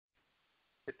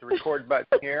Hit the record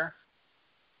button here.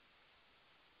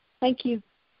 Thank you.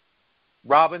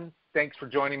 Robin, thanks for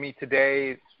joining me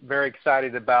today. Very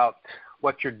excited about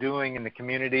what you're doing in the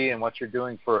community and what you're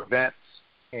doing for events.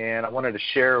 And I wanted to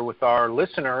share with our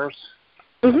listeners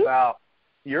about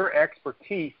your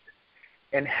expertise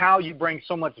and how you bring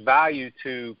so much value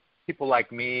to people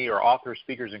like me or authors,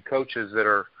 speakers, and coaches that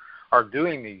are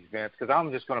doing these events. Because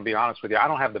I'm just going to be honest with you, I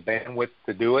don't have the bandwidth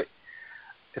to do it.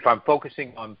 If I'm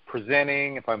focusing on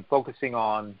presenting, if I'm focusing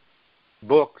on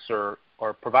books or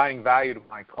providing value to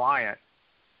my client,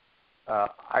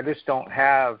 I just don't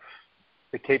have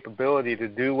the capability to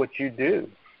do what you do.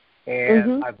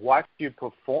 And I've watched you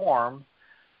perform.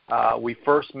 We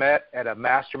first met at a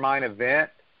mastermind event,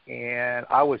 and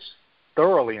I was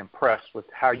thoroughly impressed with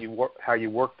how you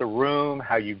worked the room,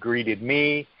 how you greeted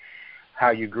me, how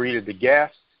you greeted the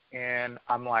guests, and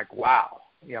I'm like, wow.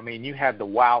 I mean, you had the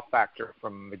wow factor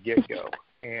from the get-go.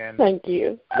 And thank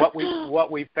you.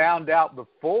 What we found out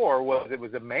before was it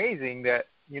was amazing that,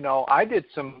 I did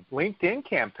some LinkedIn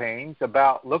campaigns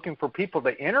about looking for people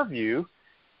to interview,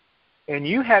 and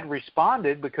you had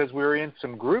responded because we were in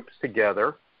some groups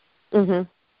together,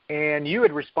 and you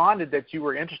had responded that you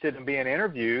were interested in being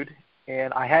interviewed,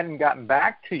 and I hadn't gotten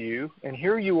back to you, and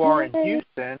here you are in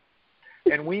Houston,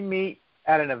 and we meet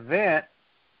at an event,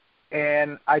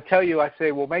 and I tell you, I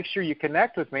say, well, make sure you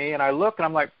connect with me, and I look, and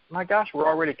I'm like, my gosh, we're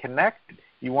already connected.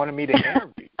 You wanted me to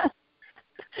interview.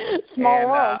 Small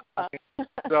world.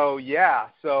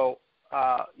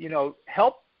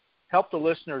 Help the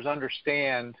listeners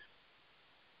understand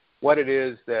what it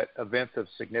is that events of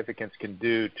significance can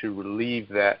do to relieve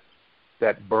that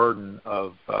burden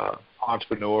of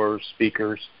entrepreneurs,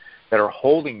 speakers that are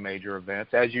holding major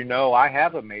events. As you know, I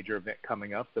have a major event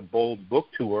coming up, the Bold Book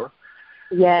Tour.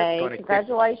 Yay!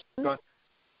 Congratulations.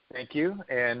 Thank you.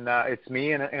 And it's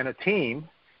me and a team.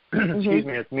 Excuse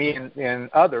me. It's me and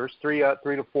others, three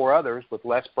to four others with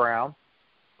Les Brown.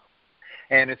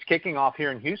 And it's kicking off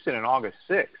here in Houston on August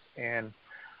 6th. And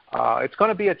it's going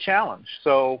to be a challenge.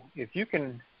 So if you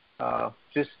can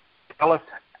just tell us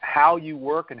how you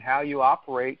work and how you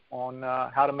operate on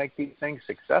how to make these things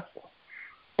successful.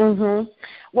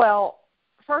 Well,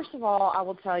 first of all, I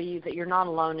will tell you that you're not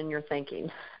alone in your thinking.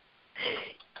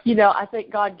 I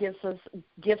think God gifts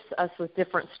us with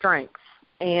different strengths,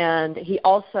 and he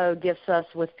also gifts us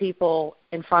with people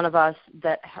in front of us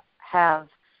that have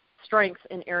strengths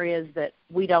in areas that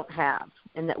we don't have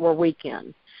and that we're weak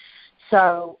in.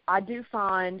 So I do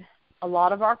find a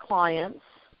lot of our clients,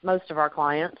 most of our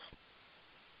clients,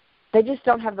 they just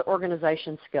don't have the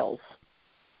organization skills.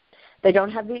 They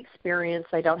don't have the experience.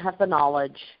 They don't have the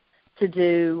knowledge to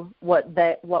do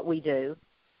what we do,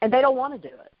 and they don't want to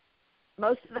do it.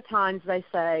 Most of the times they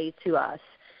say to us,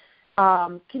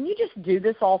 can you just do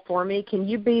this all for me? Can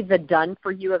you be the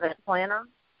done-for-you event planner?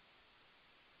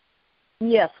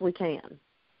 Yes, we can.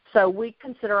 So we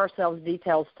consider ourselves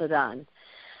details to done.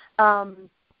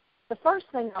 The first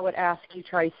thing I would ask you,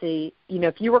 Tracy,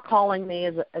 if you were calling me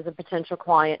as a potential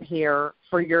client here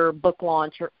for your book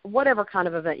launch or whatever kind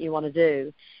of event you want to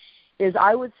do, is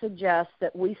I would suggest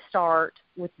that we start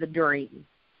with the dream.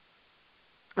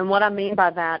 And what I mean by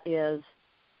that is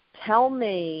tell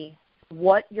me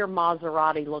what your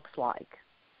Maserati looks like.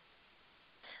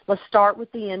 Let's start with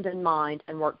the end in mind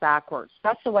and work backwards.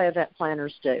 That's the way event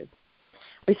planners do.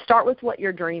 We start with what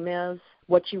your dream is,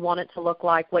 what you want it to look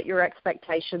like, what your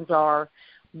expectations are,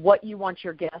 what you want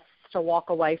your guests to walk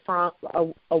away from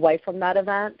that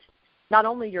event. Not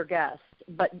only your guests,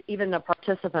 but even the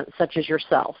participants such as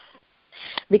yourself.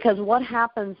 Because what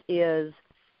happens is,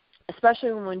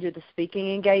 especially when we do the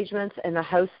speaking engagements and the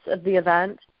hosts of the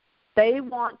event, they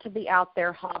want to be out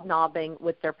there hobnobbing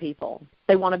with their people.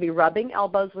 They want to be rubbing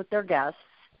elbows with their guests.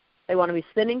 They want to be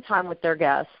spending time with their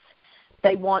guests.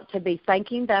 They want to be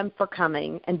thanking them for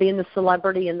coming and being the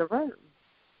celebrity in the room.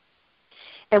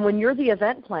 And when you're the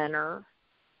event planner,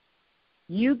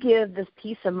 you give this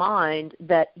peace of mind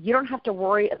that you don't have to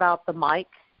worry about the mic,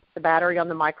 the battery on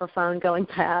the microphone going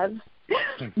bad.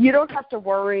 You don't have to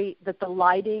worry that the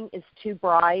lighting is too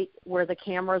bright where the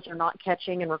cameras are not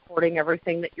catching and recording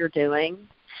everything that you're doing.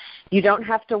 You don't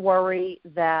have to worry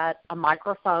that a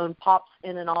microphone pops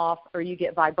in and off or you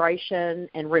get vibration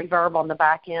and reverb on the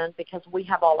back end, because we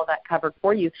have all of that covered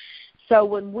for you. So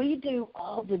when we do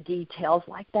all the details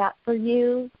like that for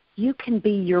you, you can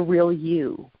be your real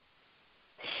you.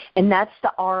 And that's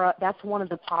one of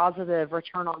the positive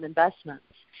return on investments,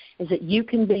 is that you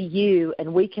can be you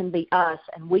and we can be us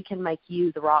and we can make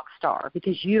you the rock star,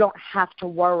 because you don't have to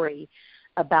worry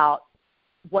about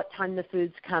what time the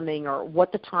food's coming or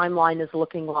what the timeline is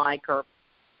looking like or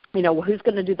who's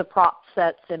going to do the prop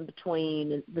sets in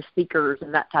between the speakers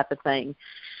and that type of thing.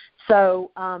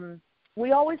 So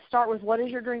we always start with, what does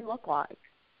your dream look like?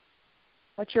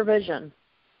 What's your vision?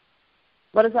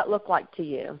 What does that look like to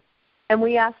you? And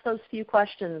we ask those few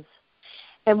questions,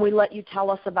 and we let you tell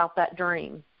us about that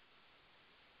dream.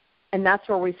 And that's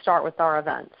where we start with our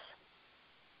events.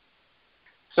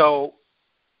 So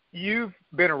you've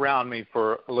been around me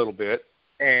for a little bit,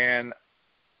 and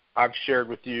I've shared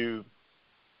with you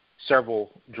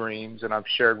several dreams, and I've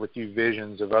shared with you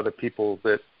visions of other people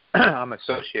that I'm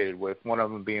associated with, one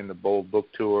of them being the Bold Book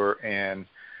Tour, and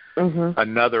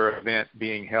another event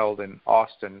being held in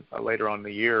Austin later on in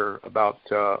the year about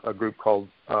a group called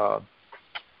the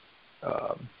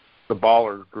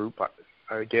Baller Group.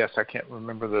 I guess I can't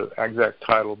remember the exact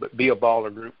title, but Be a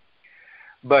Baller Group.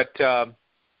 But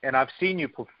and I've seen you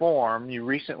perform. You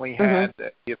recently had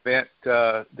the event,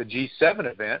 the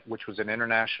G7 event, which was an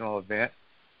international event,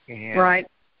 and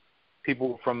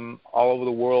people from all over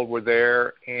the world were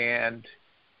there. And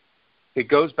it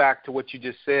goes back to what you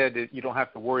just said, that you don't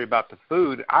have to worry about the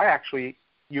food.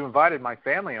 You invited my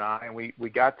family and I, and we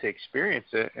got to experience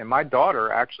it. And my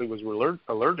daughter actually was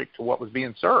allergic to what was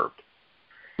being served.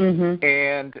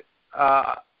 And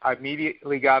I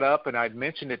immediately got up and I'd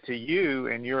mentioned it to you,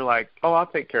 and you're like, "Oh, I'll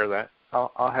take care of that.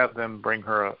 I'll have them bring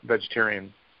her a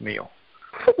vegetarian meal."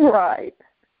 Right.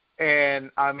 And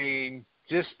I mean,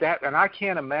 just that. And I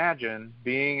can't imagine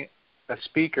being a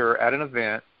speaker at an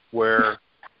event where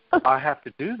I have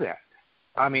to do that.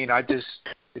 I mean, it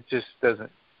just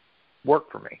doesn't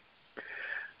work for me.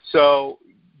 So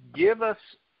give us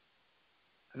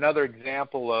another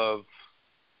example of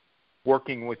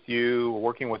working with you, or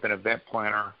working with an event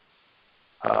planner,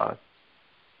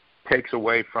 takes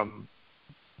away from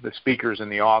the speakers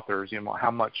and the authors,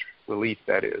 how much relief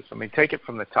that is. I mean, take it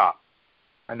from the top.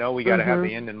 I know we got to have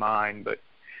the end in mind, but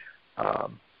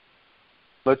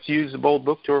let's use the Bold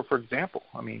Book Tour, for example.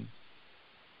 I mean,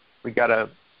 we got a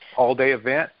all-day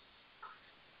event,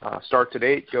 starts at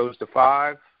 8, goes to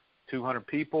 5, 200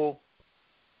 people.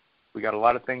 We got a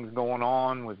lot of things going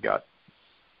on. We've got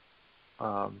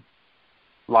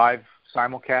live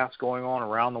simulcasts going on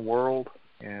around the world,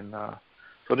 and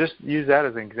so just use that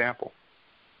as an example.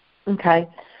 Okay.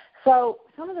 So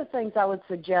some of the things I would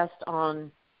suggest on,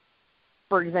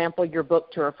 for example, your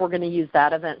book tour, if we're going to use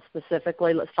that event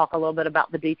specifically, let's talk a little bit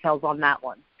about the details on that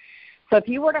one. So if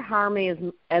you were to hire me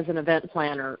as an event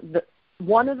planner,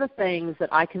 one of the things that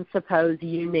I can suppose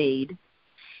you need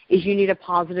is you need a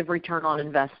positive return on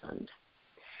investment.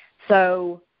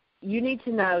 So you need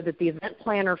to know that the event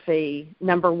planner fee,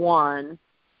 number one,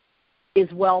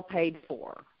 is well paid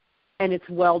for, and it's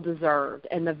well deserved.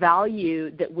 And the value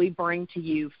that we bring to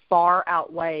you far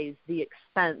outweighs the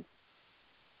expense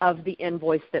of the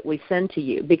invoice that we send to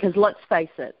you. Because let's face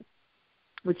it,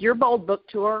 with your Bold Book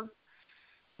Tour,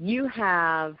 you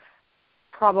have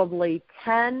probably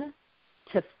 10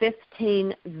 to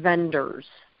 15 vendors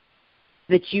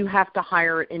that you have to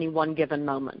hire at any one given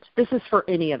moment. This is for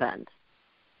any event.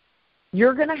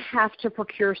 You're going to have to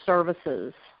procure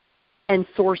services and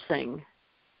sourcing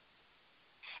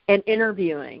and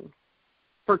interviewing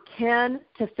for 10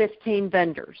 to 15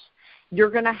 vendors. You're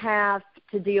going to have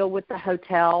to deal with the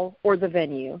hotel or the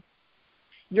venue.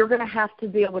 You're going to have to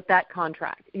deal with that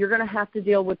contract. You're going to have to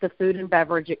deal with the food and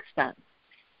beverage expense.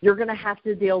 You're going to have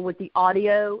to deal with the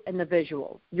audio and the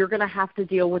visual. You're going to have to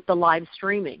deal with the live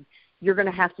streaming. You're going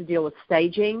to have to deal with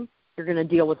staging. You're going to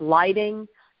deal with lighting.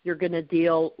 You're going to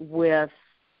deal with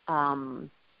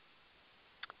PR,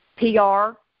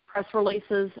 press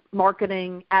releases,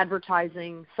 marketing,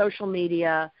 advertising, social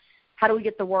media. How do we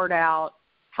get the word out?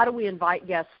 How do we invite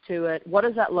guests to it? What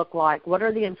does that look like? What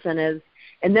are the incentives?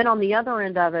 And then on the other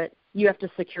end of it, you have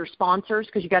to secure sponsors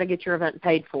because you've got to get your event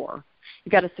paid for.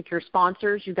 You've got to secure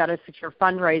sponsors. You've got to secure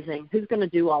fundraising. Who's going to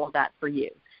do all of that for you?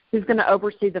 Who's going to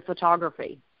oversee the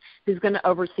photography? Who's going to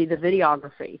oversee the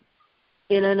videography?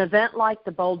 In an event like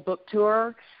the Bold Book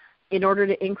Tour, in order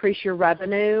to increase your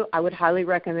revenue, I would highly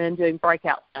recommend doing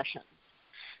breakout sessions.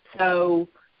 So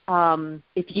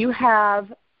if you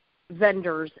have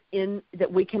vendors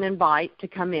that we can invite to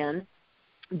come in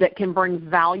that can bring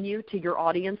value to your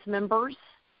audience members,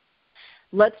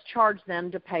 let's charge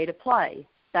them to pay to play.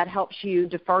 That helps you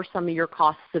defer some of your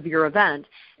costs of your event,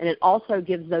 and it also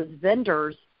gives those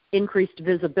vendors increased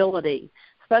visibility,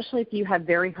 especially if you have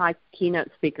very high keynote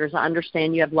speakers. I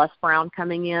understand you have Les Brown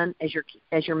coming in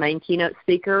as your main keynote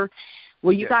speaker.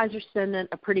 Well, you guys are spending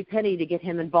a pretty penny to get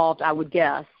him involved, I would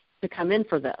guess, to come in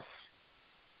for this.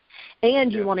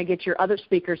 And you want to get your other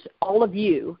speakers, all of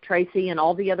you, Tracy, and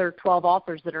all the other 12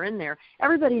 authors that are in there,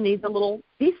 everybody needs a little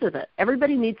piece of it.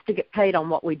 Everybody needs to get paid on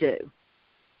what we do.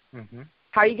 Mm-hmm.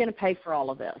 How are you going to pay for all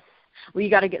of this? Well, you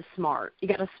got to get smart. You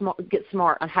got to get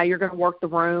smart on how you're going to work the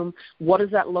room. What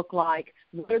does that look like?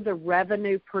 What are the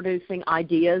revenue-producing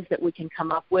ideas that we can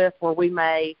come up with where we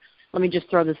may, let me just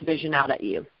throw this vision out at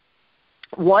you.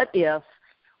 What if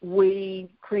we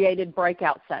created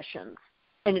breakout sessions?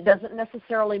 And it doesn't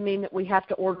necessarily mean that we have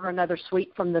to order another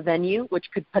suite from the venue,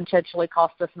 which could potentially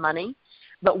cost us money,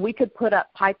 but we could put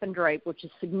up pipe and drape, which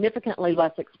is significantly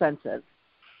less expensive.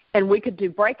 And we could do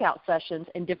breakout sessions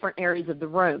in different areas of the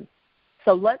room.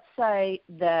 So let's say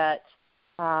that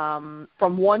from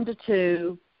 1 to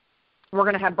 2, we're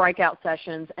going to have breakout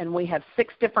sessions, and we have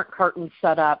 6 different curtains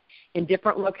set up in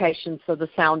different locations so the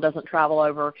sound doesn't travel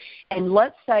over. And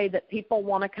let's say that people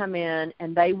want to come in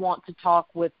and they want to talk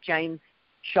with James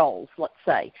Scholes, let's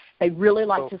say. They really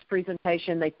liked his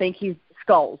presentation. They think he's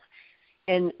Scholes,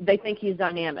 and they think he's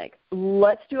dynamic.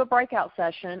 Let's do a breakout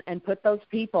session and put those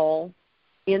people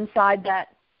inside that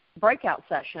breakout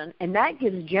session, and that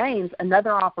gives James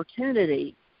another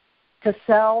opportunity to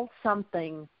sell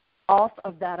something off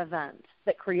of that event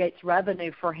that creates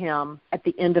revenue for him at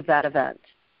the end of that event.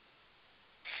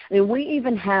 I mean, we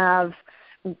even have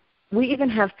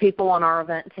people on our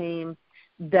event team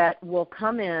that will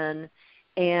come in,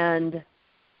 and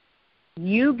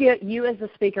you as the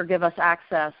speaker give us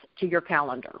access to your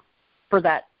calendar for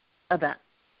that event.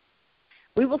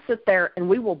 We will sit there and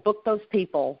we will book those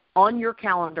people on your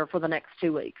calendar for the next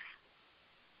 2 weeks.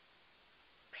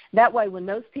 That way, when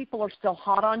those people are still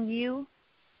hot on you,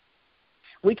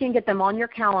 we can get them on your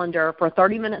calendar for a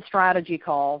 30-minute strategy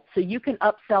call so you can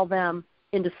upsell them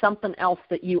into something else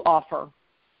that you offer,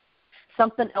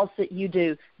 something else that you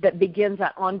do that begins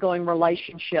that ongoing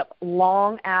relationship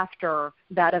long after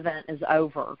that event is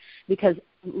over. Because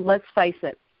let's face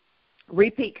it,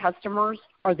 repeat customers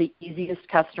are the easiest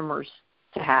customers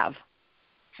to have.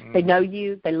 They know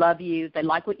you, they love you, they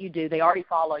like what you do, they already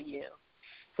follow you.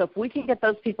 So if we can get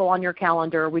those people on your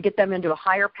calendar, we get them into a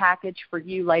higher package for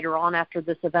you later on after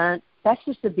this event, that's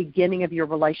just the beginning of your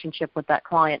relationship with that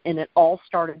client, and it all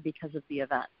started because of the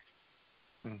event.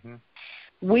 Mm-hmm.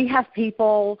 We have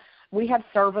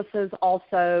services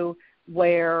also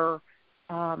where,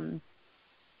 and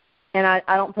I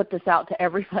don't put this out to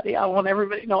everybody. I want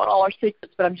everybody to know all our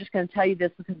secrets, but I'm just going to tell you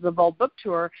this because of the Bold Book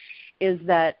Tour, is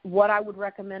that what I would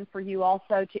recommend for you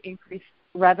also to increase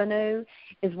revenue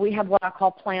is we have what I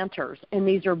call planters, and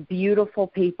these are beautiful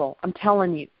people. I'm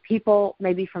telling you, people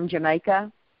maybe from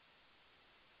Jamaica,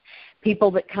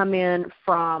 people that come in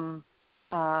from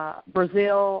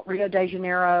Brazil, Rio de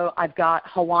Janeiro. I've got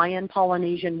Hawaiian,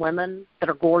 Polynesian women that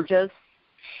are gorgeous,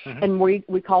 and we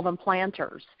call them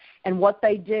planters. And what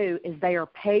they do is they are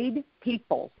paid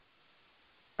people,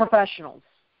 professionals.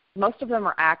 Most of them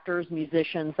are actors,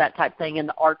 musicians, that type thing in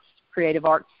the arts, creative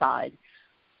arts side,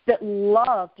 that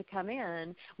love to come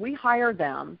in. We hire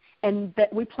them, and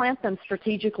that we plant them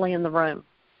strategically in the room.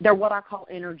 They're what I call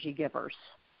energy givers.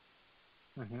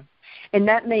 Mm-hmm. And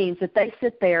that means that they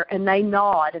sit there and they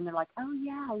nod and they're like, oh,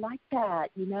 yeah, I like that.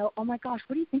 You know, oh, my gosh,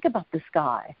 what do you think about this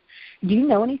guy? Do you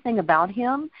know anything about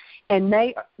him? And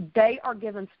they are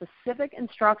given specific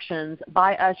instructions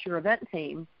by us, your event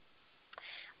team,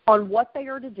 on what they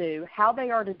are to do, how they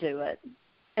are to do it.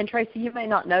 And, Tracy, you may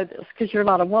not know this because you're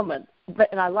not a woman,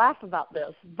 and I laugh about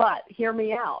this, but hear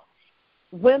me out.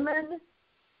 Women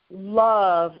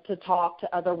love to talk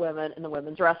to other women in the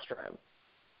women's restroom.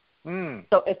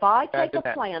 So if I take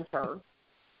a planter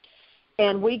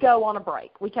and we go on a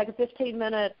break, we take a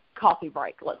 15-minute coffee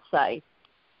break, let's say,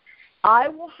 I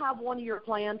will have one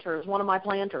of my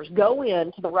planters, go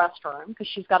into the restroom because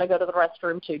she's got to go to the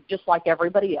restroom too, just like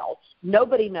everybody else.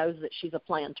 Nobody knows that she's a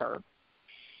planter.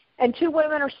 And 2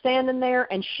 women are standing there,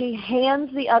 and she hands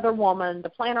the other woman, the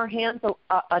planter hands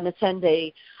an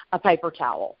attendee a paper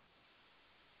towel.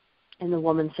 And the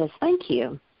woman says, thank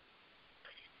you.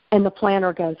 And the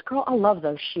planter goes, girl, I love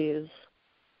those shoes.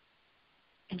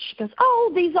 And she goes,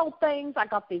 oh, these old things. I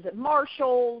got these at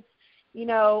Marshall's. You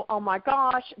know, oh, my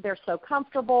gosh, they're so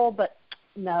comfortable. But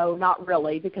no, not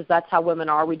really, because that's how women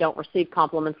are. We don't receive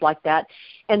compliments like that.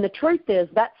 And the truth is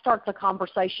that starts a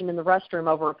conversation in the restroom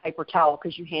over a paper towel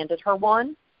because you handed her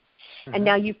one. Mm-hmm. And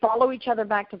now you follow each other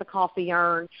back to the coffee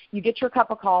urn. You get your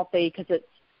cup of coffee because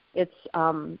it's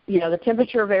the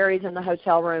temperature varies in the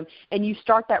hotel room, and you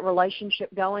start that relationship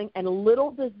going, and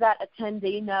little does that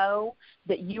attendee know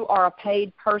that you are a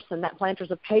paid person. That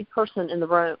planter's a paid person in the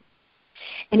room.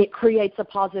 And it creates a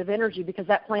positive energy because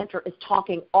that planter is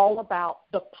talking all about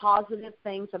the positive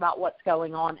things about what's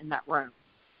going on in that room.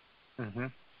 Mm-hmm.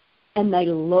 And they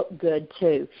look good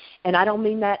too. And I don't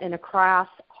mean that in a crass,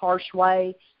 harsh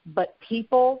way, but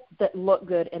people that look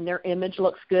good and their image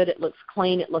looks good, it looks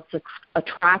clean, it looks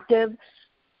attractive.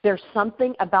 There's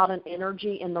something about an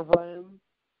energy in the room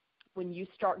when you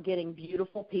start getting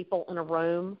beautiful people in a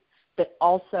room that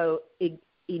also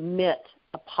emit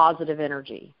a positive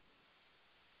energy.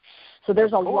 So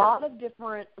there's a lot of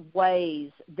different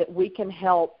ways that we can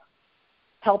help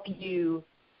you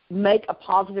make a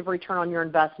positive return on your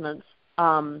investments.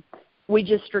 We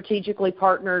just strategically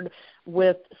partnered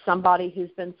with somebody who's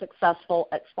been successful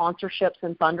at sponsorships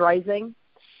and fundraising.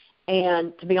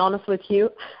 And to be honest with you,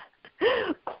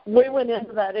 we went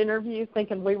into that interview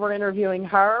thinking we were interviewing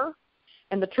her.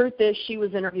 And the truth is she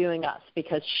was interviewing us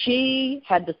because she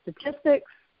had the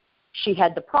statistics, she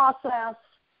had the process,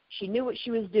 she knew what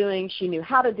she was doing, she knew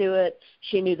how to do it,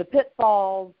 she knew the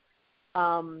pitfalls.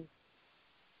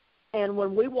 And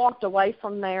when we walked away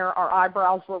from there, our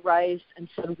eyebrows were raised and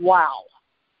said, wow,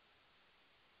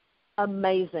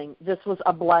 amazing. This was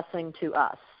a blessing to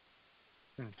us.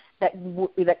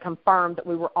 That confirmed that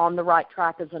we were on the right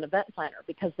track as an event planner,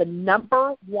 because the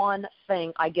number one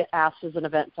thing I get asked as an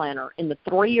event planner, in the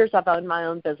 3 years I've owned my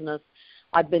own business,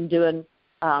 I've been doing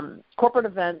corporate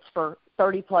events for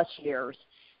 30-plus years.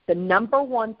 The number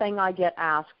one thing I get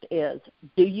asked is,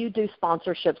 do you do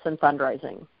sponsorships and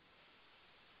fundraising?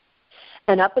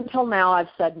 And up until now, I've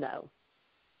said no.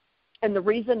 And the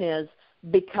reason is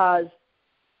because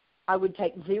I would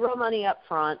take zero money up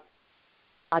front,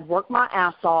 I'd work my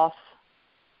ass off,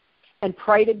 and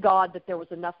pray to God that there was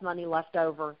enough money left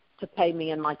over to pay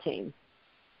me and my team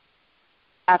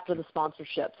after the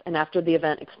sponsorships and after the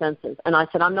event expenses. And I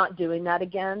said, I'm not doing that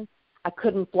again. I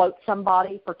couldn't float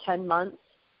somebody for 10 months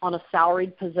on a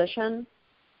salaried position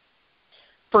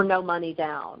for no money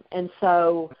down. And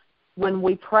so when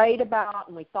we prayed about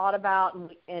and we thought about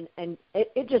and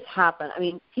it just happened. I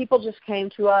mean, people just came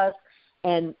to us,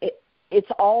 and it's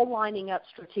all lining up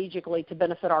strategically to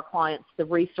benefit our clients, the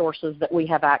resources that we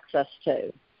have access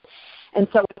to. And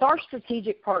so with our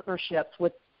strategic partnerships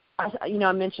with,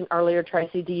 I mentioned earlier,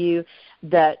 Tracy, to you,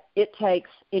 that it takes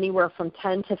anywhere from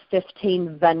 10 to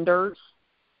 15 vendors.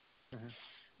 Mm-hmm.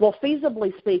 Well,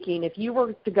 feasibly speaking, if you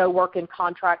were to go work in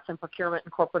contracts and procurement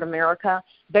in corporate America,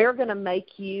 they're going to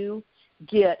make you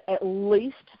get at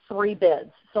least 3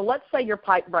 bids. So let's say your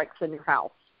pipe breaks in your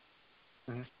house.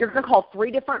 Mm-hmm. You're going to call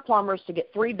 3 different plumbers to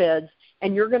get 3 bids,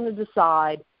 and you're going to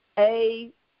decide,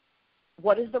 A,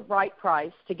 what is the right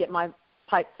price to get my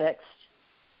pipe fixed,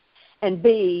 and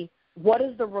B, what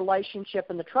is the relationship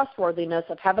and the trustworthiness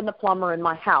of having the plumber in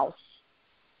my house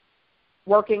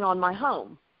working on my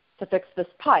home to fix this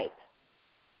pipe.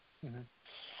 Mm-hmm.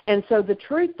 And so the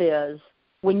truth is,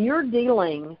 when you're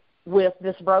dealing with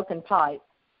this broken pipe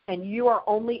and you are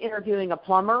only interviewing a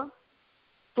plumber,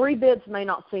 3 bids may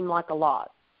not seem like a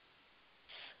lot.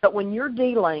 But when you're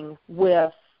dealing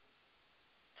with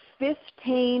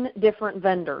 15 different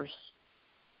vendors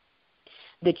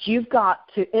that you've got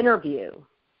to interview,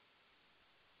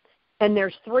 and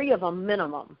there's 3 of them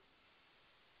minimum,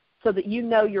 so that you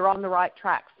know you're on the right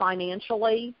track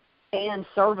financially and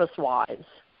service-wise,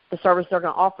 the service they're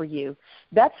going to offer you,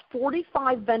 that's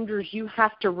 45 vendors you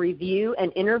have to review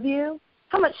and interview.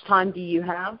 How much time do you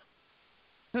have?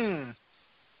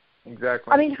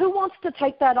 Exactly. I mean, who wants to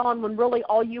take that on when really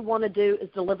all you want to do is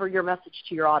deliver your message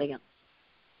to your audience?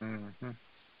 Mm-hmm.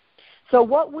 So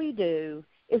what we do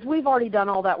is we've already done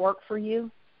all that work for you.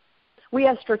 We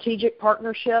have strategic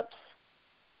partnerships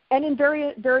and in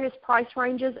various price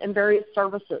ranges and various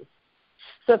services.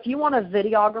 So if you want a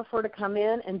videographer to come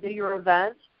in and do your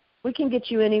event, we can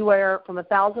get you anywhere from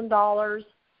 $1,000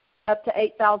 up to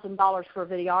 $8,000 for a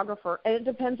videographer, and it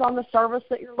depends on the service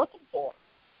that you're looking for.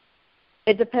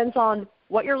 It depends on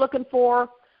what you're looking for,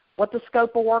 what the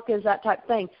scope of work is, that type of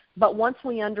thing. But once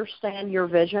we understand your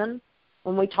vision,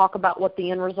 when we talk about what the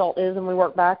end result is and we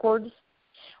work backwards,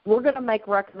 we're going to make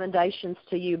recommendations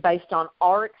to you based on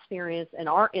our experience in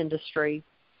our industry.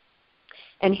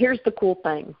 And here's the cool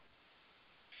thing.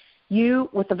 You,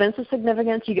 with Events of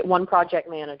Significance, you get 1 project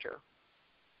manager.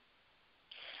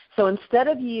 So instead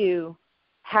of you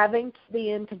having to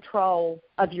be in control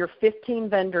of your 15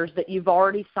 vendors that you've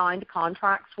already signed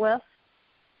contracts with,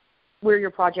 we're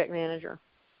your project manager.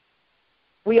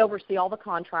 We oversee all the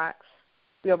contracts.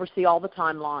 We oversee all the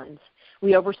timelines.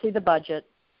 We oversee the budget.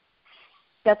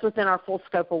 That's within our full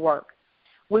scope of work.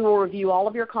 We will review all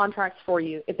of your contracts for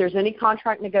you. If there's any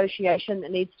contract negotiation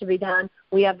that needs to be done,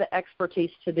 we have the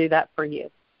expertise to do that for you.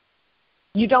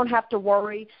 You don't have to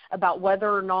worry about whether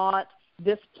or not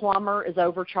this plumber is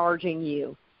overcharging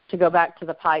you, to go back to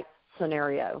the pipe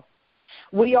scenario.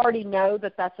 We already know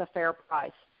that that's a fair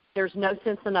price. There's no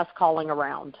sense in us calling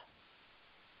around.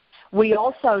 We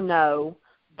also know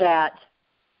that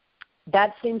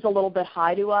that seems a little bit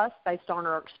high to us based on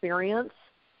our experience.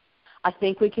 I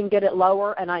think we can get it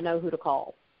lower, and I know who to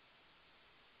call.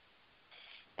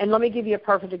 And let me give you a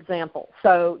perfect example.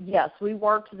 So, yes, we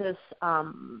worked this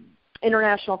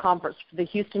international conference, the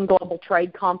Houston Global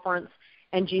Trade Conference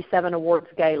and G7 Awards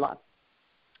Gala.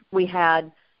 We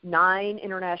had 9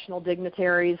 international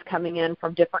dignitaries coming in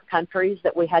from different countries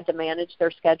that we had to manage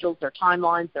their schedules, their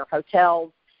timelines, their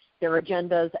hotels, their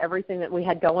agendas, everything that we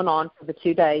had going on for the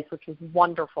 2 days, which was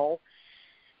wonderful.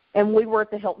 And we were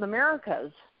at the Hilton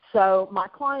Americas. So my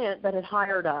client that had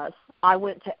hired us, I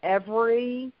went to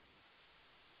every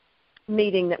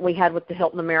meeting that we had with the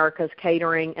Hilton Americas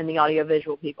catering and the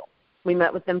audiovisual people. We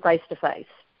met with them face to face.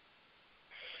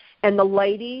 And the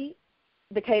lady,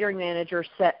 the catering manager,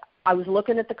 said, I was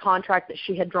looking at the contract that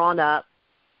she had drawn up,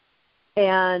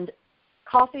 and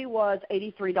coffee was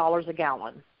 $83 a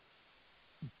gallon.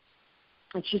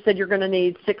 And she said, you're going to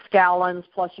need 6 gallons,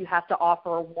 plus you have to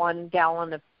offer 1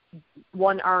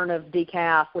 urn of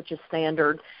decaf, which is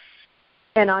standard.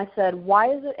 And I said,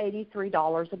 why is it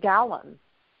 $83 a gallon?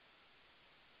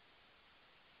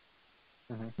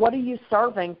 Mm-hmm. What are you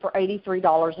serving for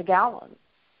 $83 a gallon?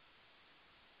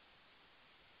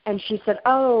 And she said,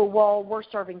 oh, well, we're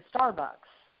serving Starbucks.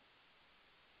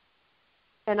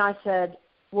 And I said,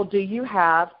 well, do you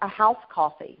have a house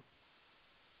coffee?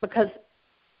 Because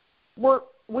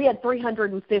we had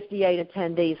 358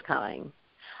 attendees coming.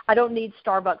 I don't need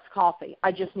Starbucks coffee.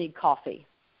 I just need coffee.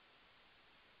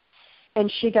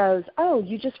 And she goes, oh,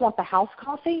 you just want the house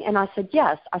coffee? And I said,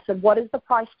 yes. I said, what is the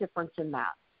price difference in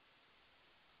that?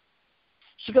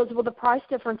 She goes, well, the price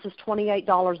difference is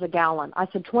 $28 a gallon. I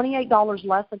said, $28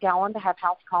 less a gallon to have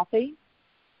house coffee?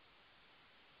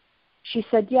 She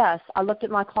said, yes. I looked at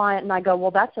my client and I go,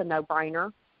 well, that's a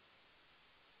no-brainer.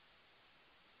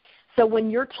 So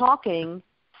when you're talking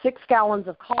 6 gallons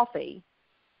of coffee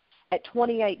at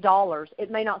 $28, it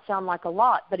may not sound like a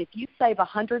lot, but if you save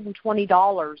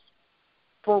 $120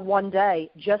 for 1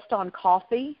 day just on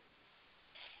coffee,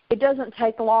 it doesn't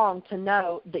take long to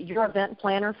know that your event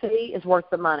planner fee is worth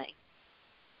the money.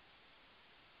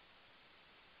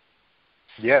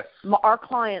 Yes. Our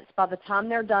clients, by the time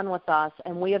they're done with us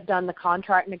and we have done the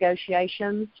contract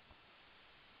negotiations,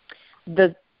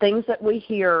 the things that we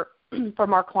hear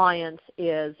from our clients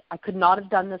is, I could not have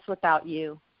done this without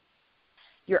you.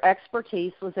 Your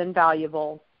expertise was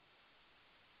invaluable,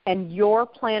 and your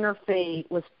planner fee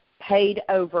was paid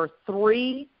over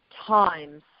 3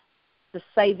 times the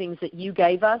savings that you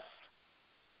gave us.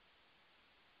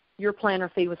 Your planner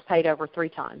fee was paid over 3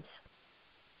 times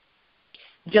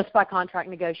just by contract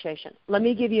negotiation. Let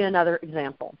me give you another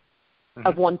example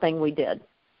of one thing we did.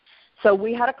 So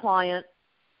we had a client,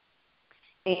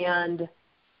 and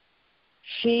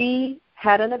she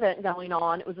had an event going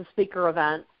on. It was a speaker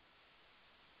event.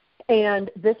 And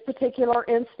this particular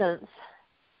instance,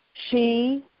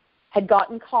 she had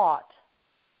gotten caught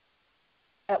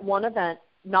at one event,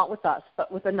 not with us,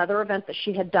 but with another event that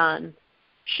she had done.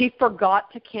 She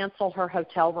forgot to cancel her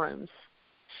hotel rooms.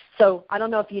 So I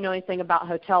don't know if you know anything about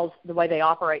hotels, the way they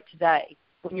operate today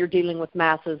when you're dealing with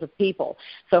masses of people.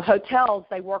 So hotels,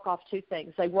 they work off 2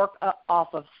 things. They work off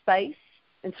of space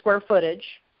and square footage,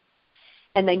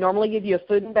 and they normally give you a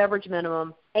food and beverage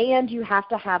minimum, and you have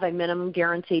to have a minimum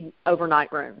guaranteed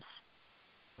overnight rooms.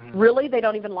 Really, they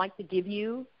don't even like to give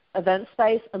you event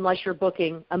space unless you're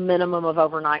booking a minimum of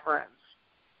overnight rooms.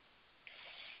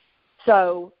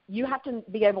 So you have to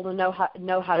be able to know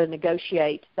how to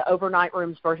negotiate the overnight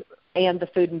rooms and the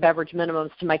food and beverage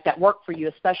minimums to make that work for you,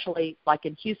 especially like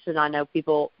in Houston. I know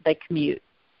people, they commute.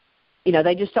 You know,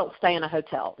 they just don't stay in a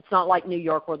hotel. It's not like New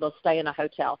York where they'll stay in a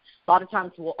hotel. A lot of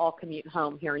times we'll all commute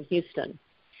home here in Houston.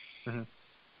 Mm-hmm.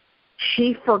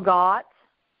 She forgot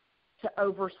to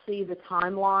oversee the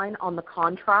timeline on the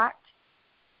contract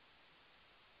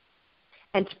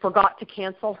and forgot to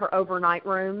cancel her overnight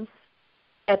rooms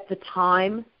at the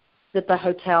time that the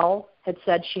hotel had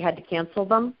said she had to cancel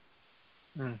them.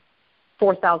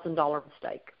 $4,000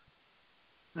 mistake.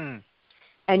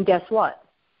 And guess what?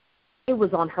 It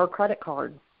was on her credit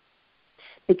card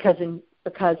because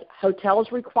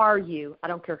hotels require you, I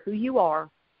don't care who you are,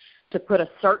 to put a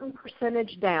certain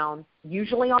percentage down,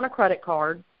 usually on a credit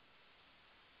card,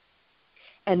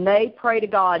 and they pray to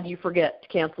God you forget to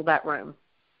cancel that room,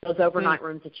 those overnight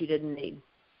rooms that you didn't need.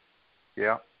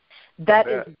 Yeah. That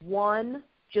is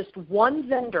just one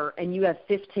vendor, and you have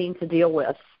 15 to deal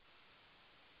with.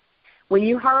 When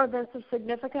you hire events of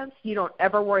significance, you don't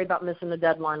ever worry about missing a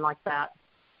deadline like that.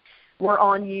 We're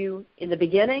on you in the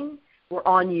beginning. We're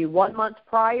on you 1 month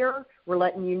prior. We're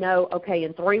letting you know, okay,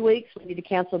 in 3 weeks we need to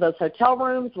cancel those hotel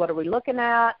rooms. What are we looking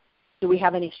at? Do we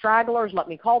have any stragglers? Let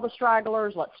me call the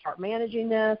stragglers. Let's start managing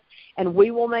this. And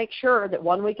we will make sure that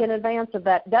 1 week in advance of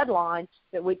that deadline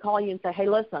that we call you and say, hey,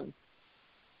 listen,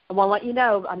 I want to let you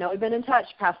know, I know we've been in touch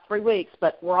past 3 weeks,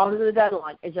 but we're on to the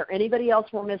deadline. Is there anybody else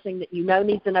we're missing that you know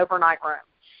needs an overnight room?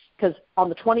 Because on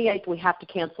the 28th we have to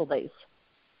cancel these.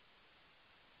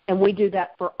 And we do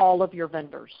that for all of your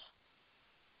vendors.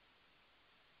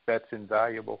 That's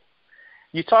invaluable.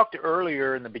 You talked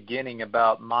earlier in the beginning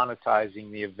about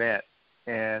monetizing the event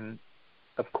and,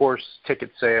 of course,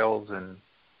 ticket sales and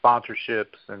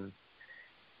sponsorships. And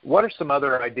what are some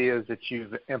other ideas that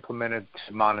you've implemented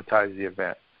to monetize the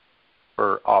event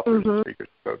for authors and speakers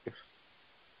to focus?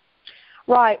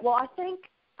 Right. Well, I think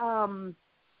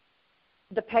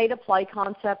the pay-to-play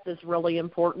concept is really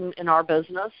important in our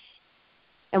business.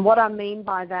 And what I mean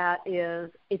by that is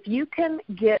if you can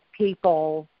get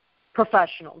people,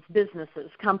 professionals, businesses,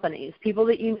 companies, people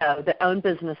that you know that own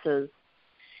businesses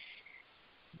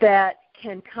that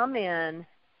can come in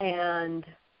and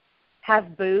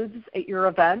have booths at your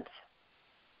event,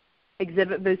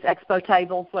 exhibit booths, expo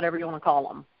tables, whatever you want to call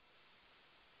them.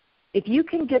 If you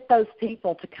can get those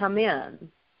people to come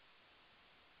in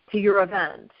to your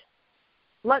event,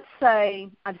 let's say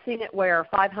I've seen it where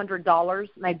 $500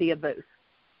 may be a booth.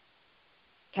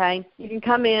 Okay, you can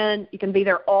come in, you can be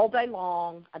there all day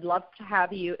long. I'd love to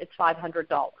have you. It's $500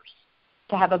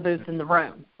 to have a booth in the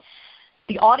room.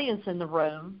 The audience in the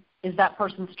room is that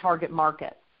person's target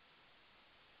market.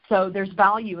 So there's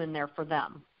value in there for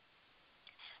them.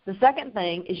 The second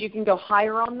thing is you can go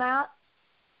higher on that,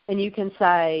 and you can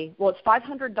say, well, it's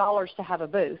 $500 to have a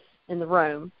booth in the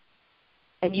room,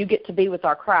 and you get to be with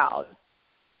our crowd.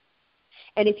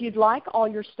 And if you'd like all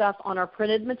your stuff on our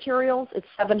printed materials, it's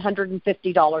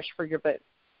 $750 for your booth.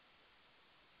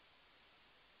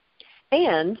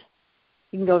 And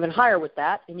you can go even higher with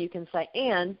that, and you can say,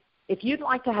 and if you'd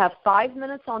like to have 5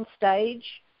 minutes on stage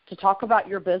to talk about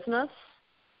your business,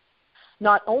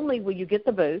 not only will you get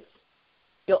the booth,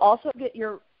 you'll also get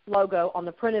your logo on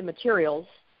the printed materials.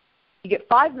 You get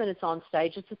 5 minutes on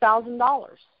stage, it's $1,000.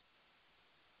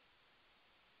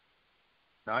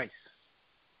 Nice.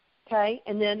 Okay,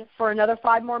 and then for another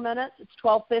 5 more minutes, it's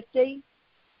 $1,250.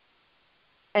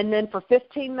 And then for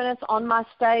 15 minutes on my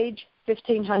stage,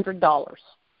 $1,500.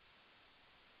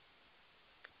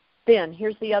 Then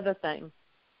here's the other thing.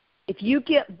 If you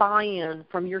get buy-in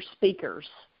from your speakers,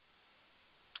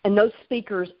 and those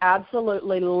speakers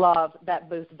absolutely love that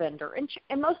booth vendor,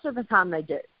 and most of the time they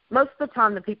do. Most of the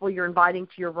time the people you're inviting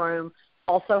to your room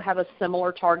also have a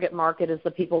similar target market as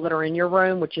the people that are in your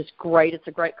room, which is great. It's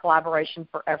a great collaboration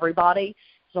for everybody.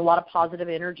 There's a lot of positive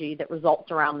energy that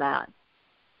results around that.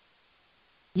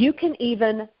 You can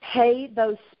even pay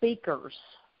those speakers.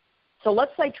 So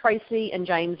let's say Tracy and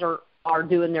James are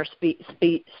doing their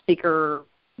speaker,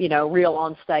 reel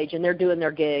on stage, and they're doing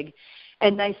their gig,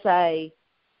 and they say,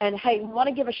 and hey, we want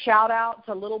to give a shout-out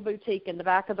to Little Boutique in the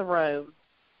back of the room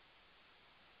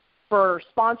for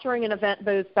sponsoring an event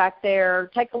booth back there.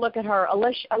 Take a look at her.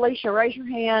 Alicia, raise your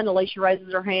hand. Alicia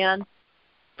raises her hand.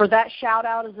 For that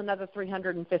shout-out is another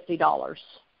 $350.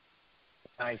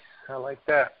 Nice. I like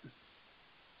that.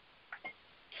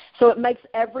 So it makes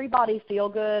everybody feel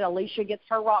good. Alicia gets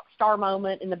her rock star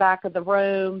moment in the back of the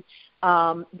room.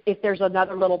 If there's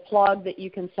another little plug that you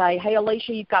can say, hey,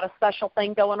 Alicia, you've got a special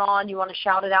thing going on. You want to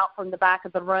shout it out from the back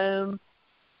of the room.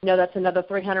 That's another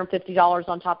 $350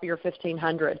 on top of your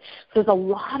 $1,500. So there's a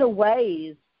lot of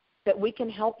ways that we can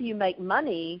help you make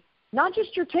money, not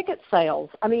just your ticket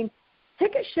sales. I mean,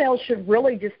 ticket sales should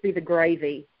really just be the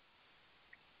gravy.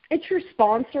 It's your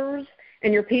sponsors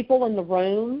and your people in the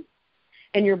room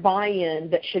and your buy-in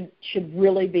that should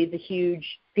really be the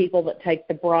huge people that take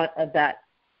the brunt of that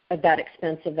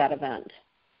expense of that event.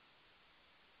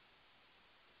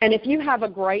 And if you have a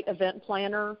great event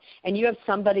planner and you have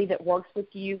somebody that works with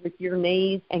you with your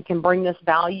needs and can bring this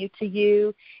value to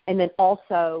you and then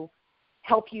also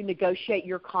help you negotiate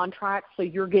your contract so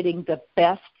you're getting the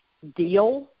best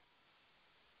deal,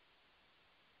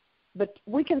 but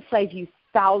we can save you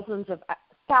thousands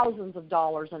of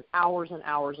dollars and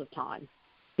hours of time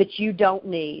that you don't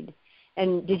need.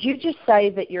 And did you just say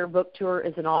that your book tour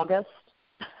is in August?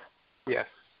 Yes.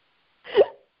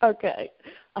 Okay.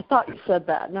 I thought you said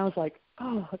that, and I was like,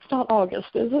 oh, it's not August,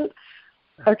 is it?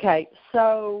 Okay,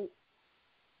 so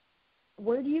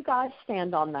where do you guys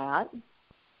stand on that?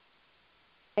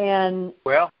 And,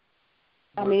 well,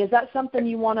 I mean, is that something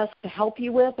you want us to help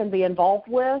you with and be involved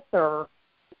with? Or,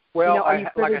 are you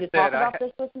privy to talk about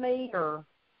this with me? Or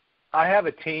I have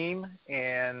a team,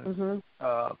 and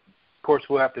of course,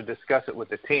 we'll have to discuss it with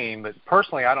the team. But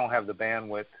personally, I don't have the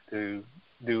bandwidth to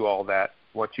do all that,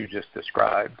 what you just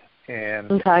described.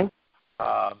 And, Okay.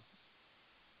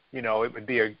 It would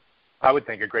be I would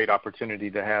think, a great opportunity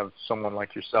to have someone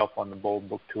like yourself on the Bold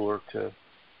Book Tour to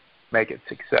make it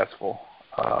successful.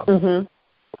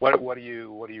 What are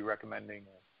you recommending?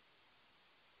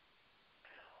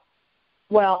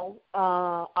 Well,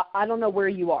 I don't know where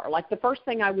you are. Like, the first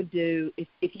thing I would do, if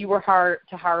you were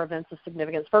to hire Events of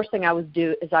Significance, first thing I would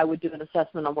do is I would do an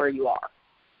assessment on where you are,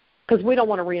 because we don't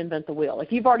want to reinvent the wheel.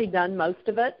 If you've already done most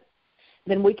of it,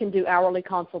 then we can do hourly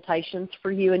consultations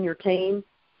for you and your team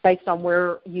based on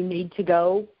where you need to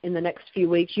go in the next few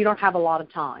weeks. You don't have a lot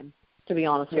of time, to be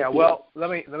honest with you. Yeah, well, let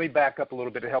me back up a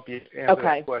little bit to help you answer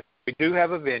that question. We do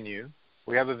have a venue.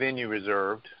 We have a venue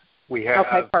reserved. We have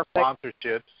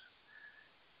sponsorships.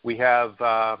 We have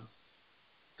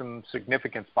some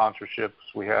significant sponsorships.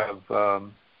 We have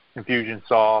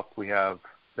Infusionsoft.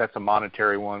 That's a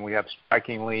monetary one. We have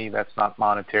Strikingly. That's not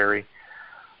monetary.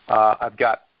 I've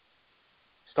got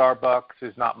Starbucks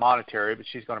is not monetary, but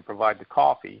she's going to provide the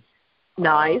coffee.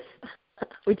 Nice.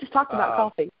 We just talked about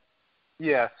coffee.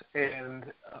 Yes, and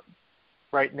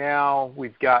right now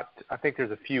we've got, I think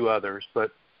there's a few others,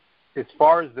 but as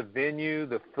far as the venue,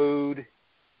 the food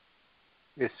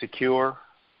is secure.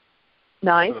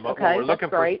 Nice. So Okay, that's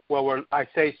great. I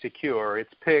say secure.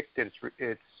 It's picked.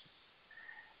 It's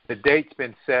the date's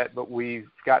been set, but we've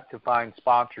got to find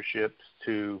sponsorships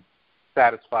to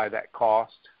satisfy that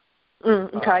cost.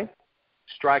 Okay.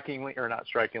 Strikingly, or not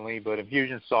Strikingly, but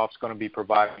Infusionsoft's going to be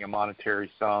providing a monetary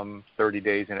sum 30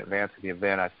 days in advance of the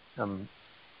event. I'm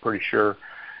pretty sure,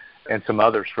 and some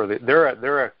others for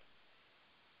they're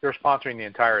sponsoring the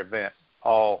entire event,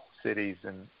 all cities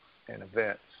and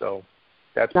events. So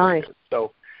that's nice.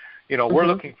 So, we're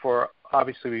looking for,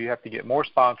 obviously we have to get more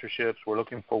sponsorships. We're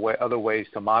looking for other ways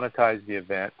to monetize the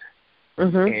event,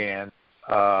 and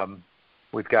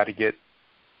we've got to get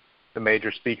the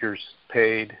major speakers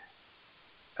paid,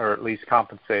 or at least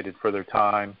compensated for their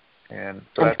time, and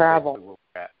so that's travel. where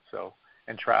we're at. So,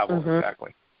 and travel,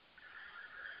 exactly.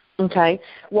 Okay.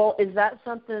 Well, is that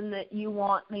something that you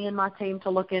want me and my team to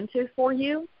look into for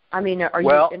you? I mean, are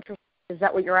you interested? Is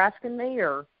that what you're asking me,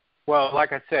 or? Well,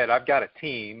 like I said, I've got a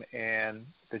team, and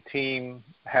the team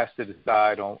has to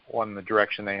decide on the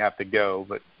direction they have to go.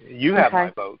 But you have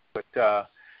my vote. But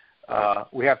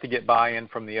we have to get buy-in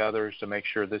from the others to make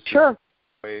sure this is the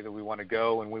way that we want to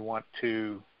go, and we want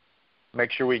to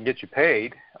make sure we can get you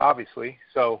paid, obviously.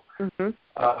 So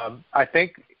I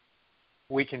think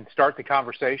we can start the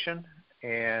conversation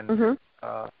and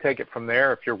take it from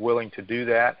there if you're willing to do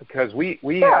that, because we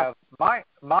have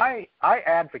I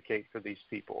advocate for these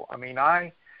people. I mean,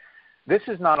 this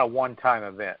is not a one-time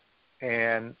event,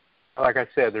 and like I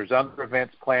said, there's other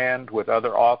events planned with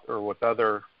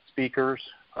other speakers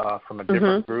from a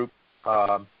different group,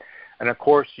 and of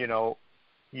course,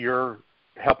 you're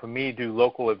helping me do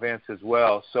local events as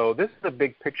well. So this is a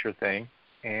big picture thing,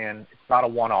 and it's not a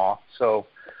one-off. So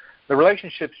the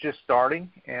relationship's just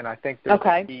starting, and I think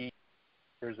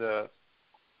there's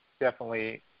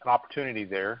definitely an opportunity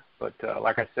there. But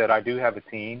like I said, I do have a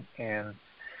team, and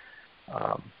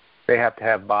they have to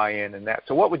have buy-in in that.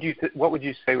 So what would you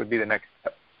say would be the next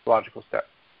logical step?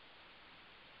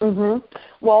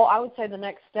 Well, I would say the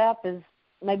next step is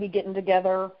maybe getting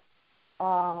together,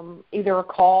 either a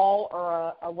call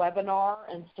or a webinar,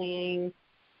 and seeing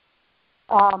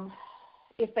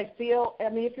if they feel. I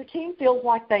mean, if your team feels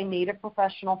like they need a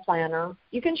professional planner,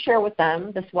 you can share with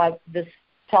them this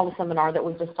teleseminar that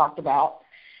we just talked about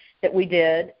that we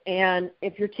did. And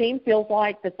if your team feels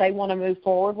like that they want to move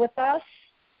forward with us,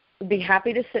 we'd be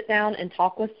happy to sit down and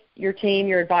talk with your team,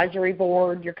 your advisory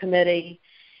board, your committee,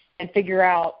 and figure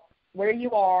out where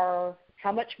you are,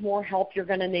 how much more help you're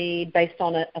going to need based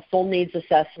on a full needs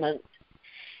assessment.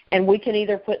 And we can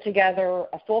either put together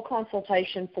a full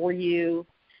consultation for you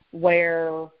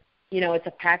where, it's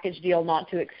a package deal not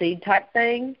to exceed type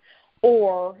thing,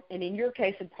 or, and in your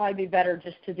case, it'd probably be better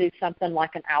just to do something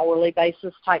like an hourly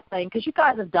basis type thing, because you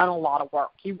guys have done a lot of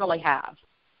work. You really have.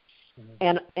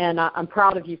 And I'm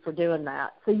proud of you for doing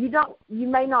that. So you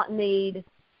may not need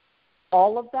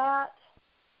all of that.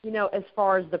 As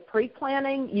far as the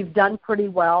pre-planning, you've done pretty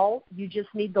well. You just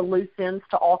need the loose ends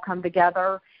to all come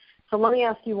together. So let me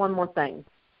ask you one more thing.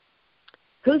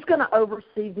 Who's going to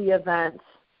oversee the events,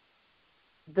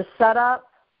 the setup,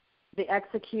 the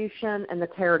execution, and the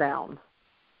teardown?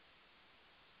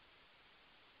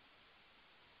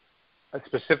 A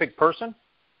specific person?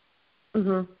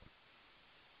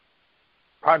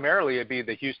 Primarily, it'd be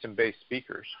the Houston-based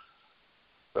speakers.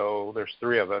 So there's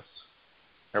 3 of us.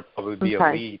 There'll probably be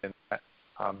a lead in that.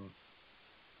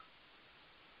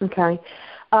 Okay.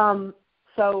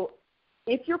 So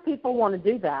if your people want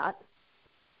to do that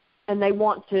and they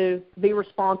want to be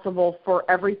responsible for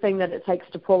everything that it takes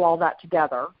to pull all that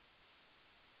together,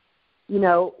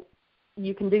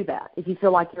 you can do that if you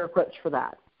feel like you're equipped for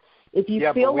that. If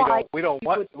you feel like we don't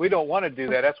want to do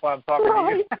that. That's why I'm talking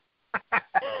to you.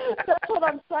 That's what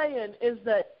I'm saying is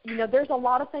that, there's a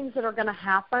lot of things that are going to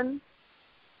happen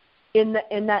in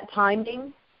that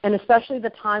timing, and especially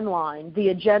the timeline, the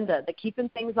agenda, the keeping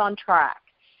things on track,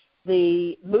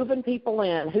 the moving people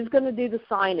in, who's going to do the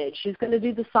signage, who's going to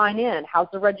do the sign-in, how's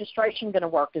the registration going to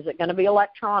work, is it going to be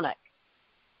electronic?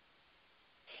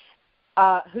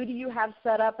 Who do you have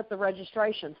set up at the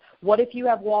registrations? What if you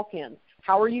have walk-ins?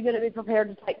 How are you going to be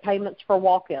prepared to take payments for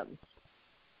walk-ins?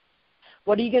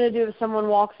 What are you going to do if someone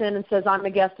walks in and says, I'm a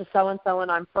guest of so-and-so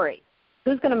and I'm free?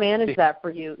 Who's going to manage that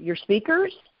for you? Your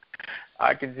speakers?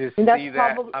 I can just see that. That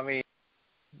happens more often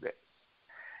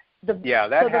than not. So the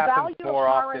value of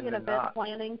hiring an event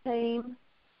planning team,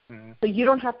 so you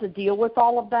don't have to deal with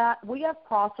all of that. We have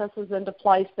processes into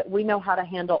place that we know how to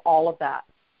handle all of that.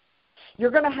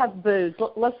 You're going to have booths.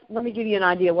 Let me give you an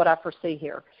idea of what I foresee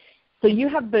here. So you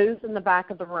have booths in the back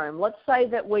of the room. Let's say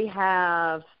that we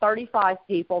have 35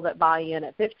 people that buy in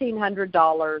at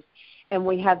 $1,500, and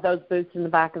we have those booths in the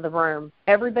back of the room.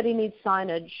 Everybody needs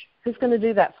signage. Who's going to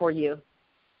do that for you?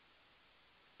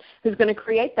 Who's going to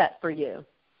create that for you?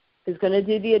 Who's going to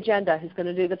do the agenda? Who's going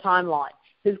to do the timeline?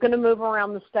 Who's going to move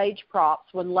around the stage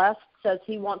props when Les says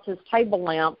he wants his table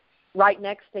lamp right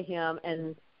next to him,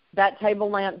 and that table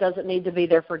lamp doesn't need to be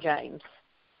there for James,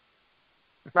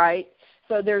 right?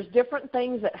 So there's different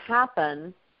things that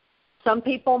happen. Some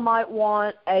people might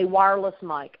want a wireless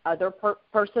mic. Other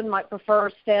person might prefer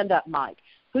a stand-up mic.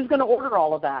 Who's going to order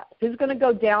all of that? Who's going to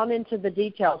go down into the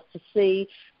details to see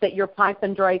that your pipe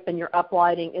and drape and your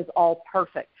uplighting is all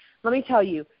perfect? Let me tell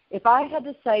you, if I had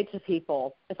to say to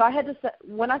people,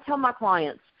 when I tell my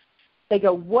clients, they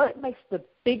go, what makes the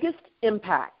biggest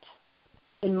impact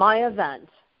in my event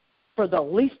for the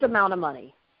least amount of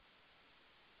money?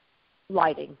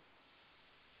 Lighting.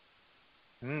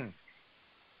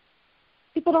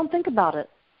 People don't think about it.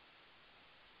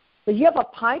 But you have a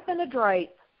pipe and a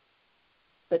drape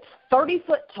that's 30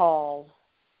 foot tall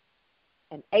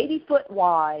and 80 foot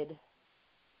wide,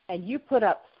 and you put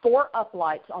up 4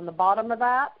 uplights on the bottom of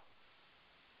that,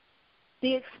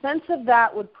 the expense of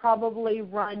that would probably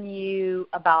run you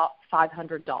about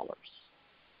 $500.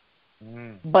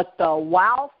 But the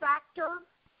wow factor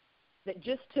that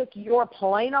just took your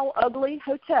plain old ugly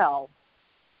hotel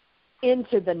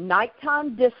into the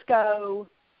nighttime disco,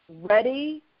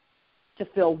 ready to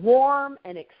feel warm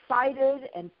and excited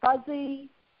and fuzzy.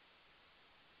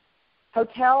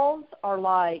 Hotels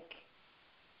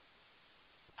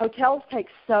take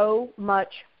so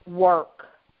much work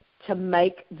to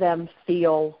make them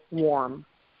feel warm.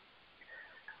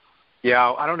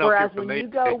 Yeah, I don't know Whereas if you're familiar.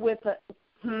 When you go with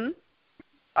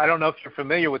I don't know if you're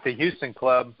familiar with the Houston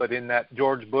Club, but in that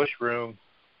George Bush room.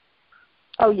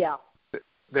 Oh, yeah.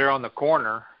 They're on the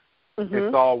corner.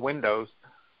 It's all windows.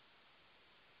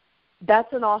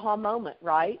 That's an aha moment,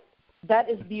 right? That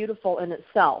is beautiful in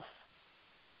itself.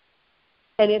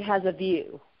 And it has a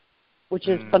view, which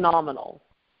is phenomenal.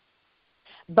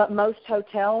 But most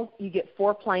hotels, you get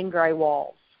 4 plain gray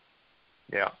walls.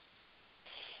 Yeah.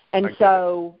 And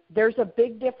so there's a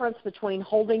big difference between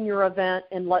holding your event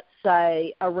in, let's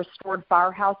say, a restored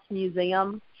firehouse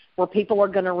museum where people are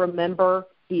going to remember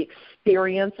the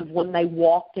experience of when they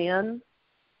walked in,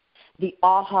 the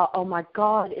aha, oh, my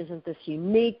God, isn't this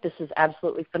unique? This is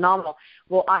absolutely phenomenal.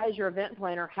 Well, I, as your event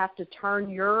planner, have to turn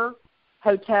your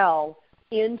hotel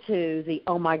into the,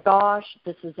 oh, my gosh,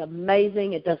 this is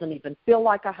amazing. It doesn't even feel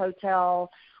like a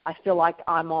hotel. I feel like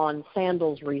I'm on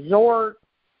Sandals Resort,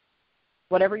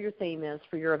 whatever your theme is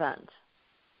for your event.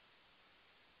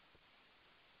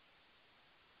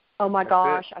 Oh, my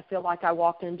gosh, I feel like I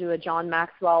walked into a John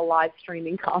Maxwell live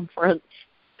streaming conference,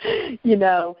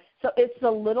 So it's the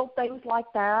little things like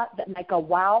that that make a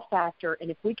wow factor.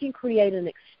 And if we can create an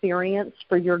experience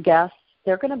for your guests,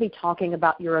 they're going to be talking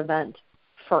about your event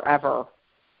forever.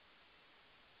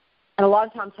 And a lot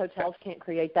of times hotels can't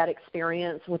create that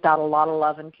experience without a lot of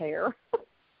love and care.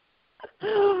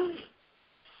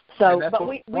 But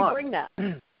we bring that.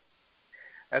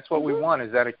 That's what we want,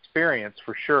 is that experience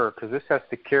for sure, because this has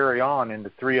to carry on into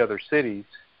 3 other cities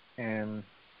in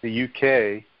the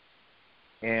UK.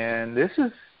 And this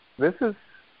is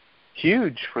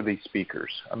huge for these speakers.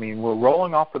 I mean, we're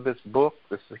rolling off of this book,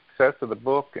 the success of the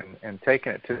book, and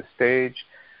taking it to the stage.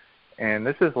 And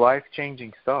this is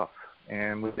life-changing stuff,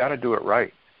 and we've got to do it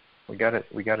right. We got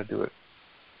to do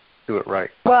it right.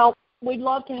 Well, we'd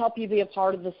love to help you be a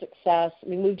part of the success. I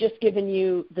mean, we've just given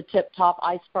you the tip-top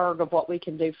iceberg of what we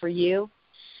can do for you.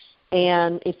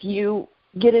 And if you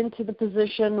get into the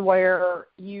position where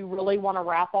you really want to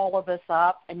wrap all of this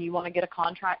up and you want to get a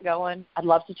contract going, I'd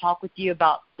love to talk with you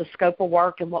about the scope of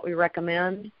work and what we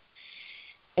recommend.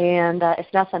 And if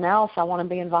nothing else, I want to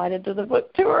be invited to the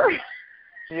book tour.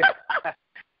 Yeah.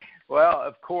 Well,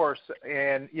 of course.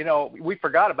 And, you know, we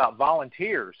forgot about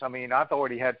volunteers. I mean, I've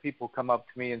already had people come up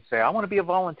to me and say, I want to be a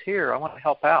volunteer. I want to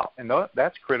help out. And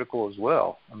that's critical as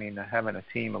well. I mean, having a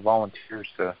team of volunteers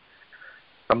to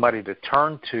somebody to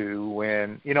turn to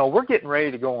when, you know, we're getting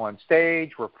ready to go on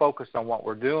stage. We're focused on what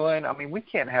we're doing. I mean, we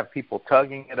can't have people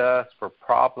tugging at us for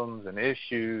problems and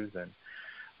issues. And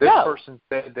this person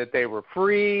said that they were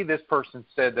free. This person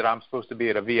said that I'm supposed to be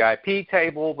at a VIP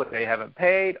table, but they haven't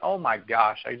paid. Oh, my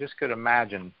gosh, I just could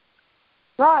imagine.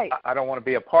 Right. I don't want to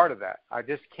be a part of that. I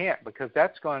just can't, because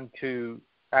that's going to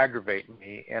aggravate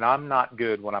me, and I'm not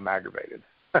good when I'm aggravated.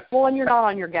 Well, and you're not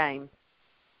on your game.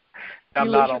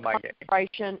 I'm not on my game.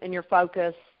 Concentration and your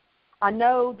focus. I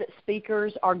know that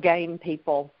speakers are game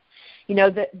people. You know,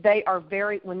 that they are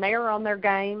when they are on their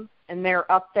game and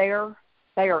they're up there,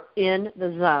 they are in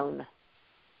the zone.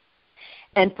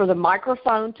 And for the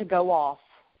microphone to go off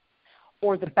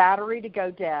or the battery to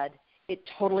go dead, it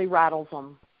totally rattles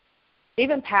them.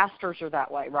 Even pastors are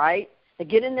that way, right? They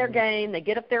get in their game, they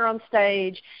get up there on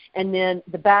stage, and then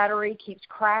the battery keeps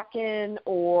cracking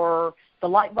or the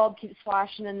light bulb keeps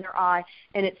flashing in their eye,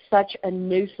 and it's such a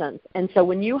nuisance. And so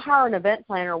when you hire an event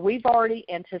planner, we've already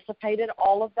anticipated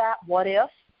all of that, what if,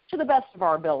 to the best of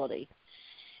our ability,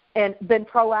 and been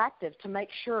proactive to make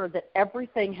sure that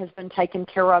everything has been taken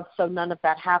care of so none of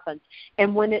that happens.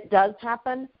 And when it does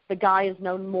happen, the guy is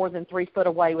no more than 3 foot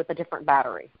away with a different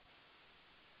battery.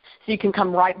 So you can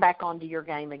come right back onto your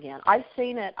game again. I've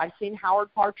seen it. I've seen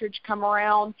Howard Partridge come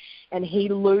around, and he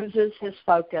loses his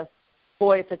focus.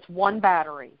 Boy, if it's one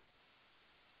battery,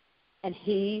 and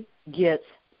he gets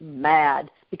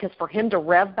mad, because for him to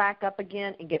rev back up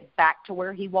again and get back to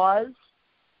where he was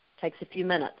takes a few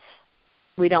minutes.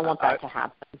 We don't want that to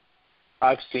happen.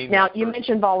 I've seen now, that. You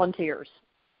mentioned volunteers.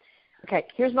 Okay,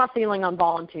 here's my feeling on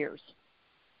volunteers.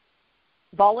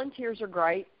 Volunteers are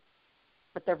great,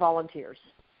 but they're volunteers.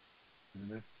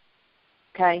 Mm-hmm.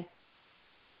 Okay?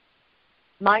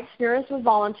 My experience with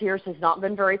volunteers has not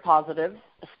been very positive,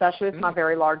 especially with my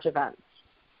very large events,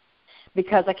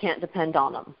 because I can't depend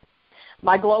on them.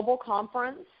 My global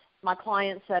conference, my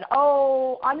client said,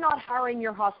 oh, I'm not hiring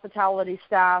your hospitality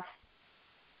staff.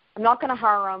 I'm not going to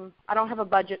hire them. I don't have a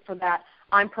budget for that.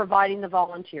 I'm providing the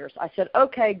volunteers. I said,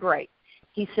 okay, great.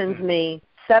 He sends me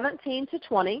 17 to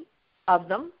 20 of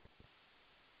them.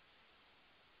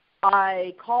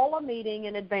 I call a meeting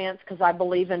in advance because I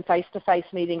believe in face-to-face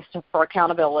meetings for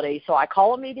accountability. So I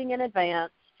call a meeting in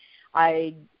advance.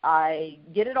 I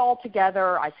get it all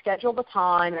together. I schedule the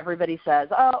time. Everybody says,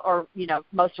 oh, or, you know,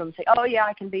 most of them say, oh, yeah,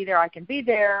 I can be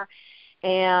there.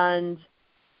 And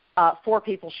 4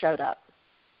 people showed up.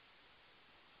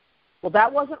 Well,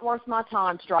 that wasn't worth my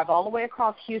time to drive all the way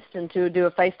across Houston to do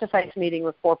a face-to-face meeting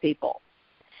with 4 people.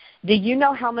 Do you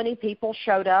know how many people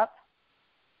showed up?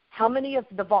 How many of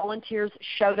the volunteers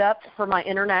showed up for my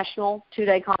international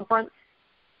 2-day conference?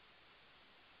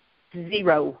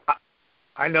 0.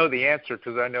 I know the answer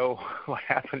because I know what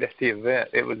happened at the event.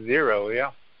 It was 0,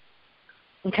 yeah.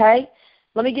 Okay.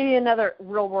 Let me give you another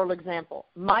real-world example.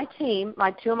 My team,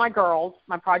 2 of my girls,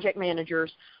 my project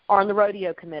managers, are on the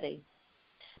rodeo committee.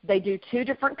 They do 2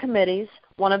 different committees.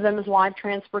 One of them is live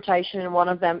transportation, and one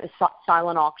of them is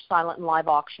silent and live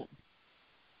auction.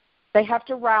 They have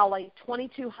to rally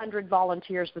 2,200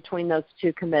 volunteers between those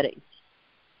 2 committees,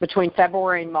 between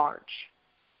February and March.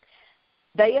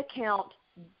 They account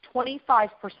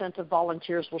 25% of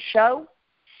volunteers will show,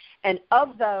 and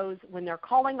of those, when they're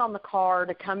calling on the car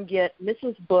to come get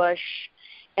Mrs. Bush,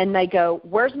 and they go,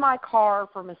 where's my car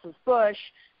for Mrs. Bush,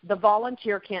 the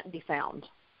volunteer can't be found.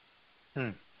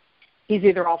 He's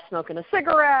either off smoking a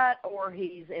cigarette or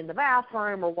he's in the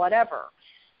bathroom or whatever.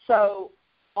 So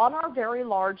on our very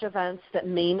large events that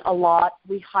mean a lot,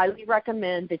 we highly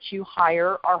recommend that you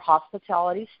hire our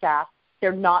hospitality staff.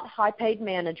 They're not high-paid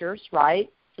managers, right?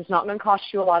 It's not going to cost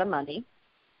you a lot of money.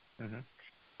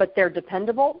 But they're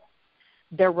dependable,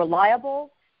 they're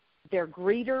reliable, they're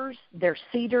greeters, they're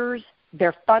seaters,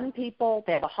 they're fun people.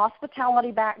 They have a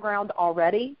hospitality background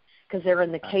already because they're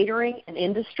in the catering and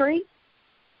industry.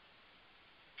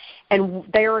 And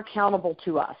they are accountable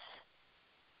to us.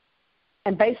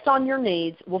 And based on your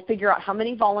needs, we'll figure out how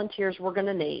many volunteers we're going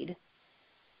to need,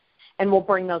 and we'll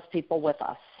bring those people with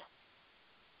us.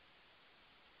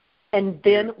 And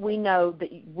then we know that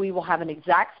we will have an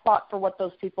exact spot for what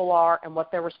those people are and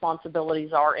what their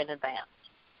responsibilities are in advance.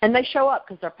 And they show up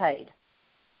because they're paid.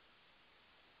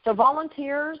 So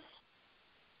volunteers,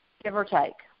 give or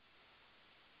take.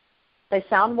 They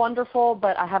sound wonderful,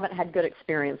 but I haven't had good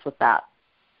experience with that.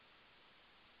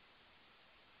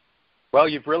 Well,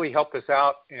 you've really helped us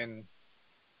out in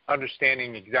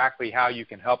understanding exactly how you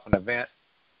can help an event,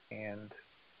 and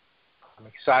I'm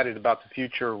excited about the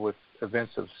future with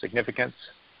Events of Significance.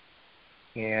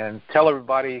 And tell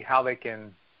everybody how they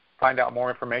can find out more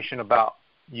information about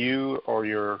you or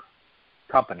your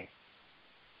company.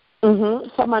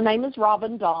 So my name is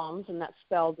Robin Dahms, and that's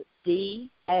spelled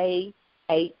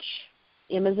D-A-H,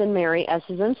 M as in Mary, S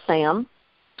as in Sam.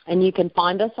 And you can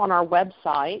find us on our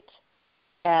website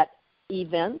at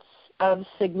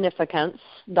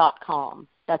eventsofsignificance.com.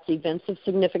 That's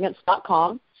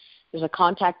eventsofsignificance.com. There's a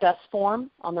contact us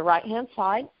form on the right-hand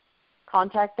side.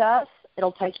 Contact us.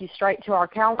 It'll take you straight to our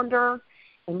calendar,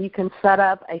 and you can set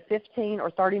up a 15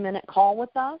 or 30-minute call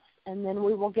with us, and then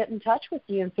we will get in touch with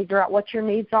you and figure out what your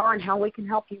needs are and how we can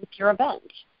help you with your event.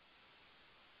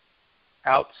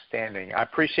 Outstanding. I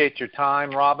appreciate your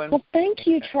time, Robin. Well, thank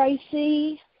you,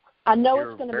 Tracy. I know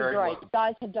it's going to be great. Welcome. You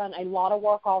guys have done a lot of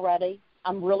work already.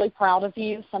 I'm really proud of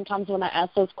you. Sometimes when I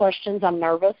ask those questions, I'm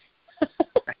nervous.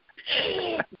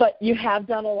 But you have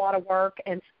done a lot of work,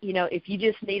 and, you know, if you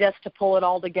just need us to pull it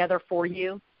all together for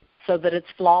you so that it's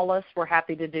flawless, we're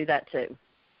happy to do that too.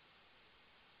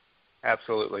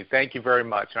 Absolutely. Thank you very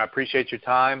much. I appreciate your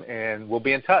time, and we'll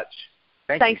be in touch.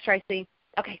 Thanks, Tracy.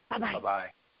 Okay, bye-bye.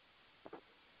 Bye-bye.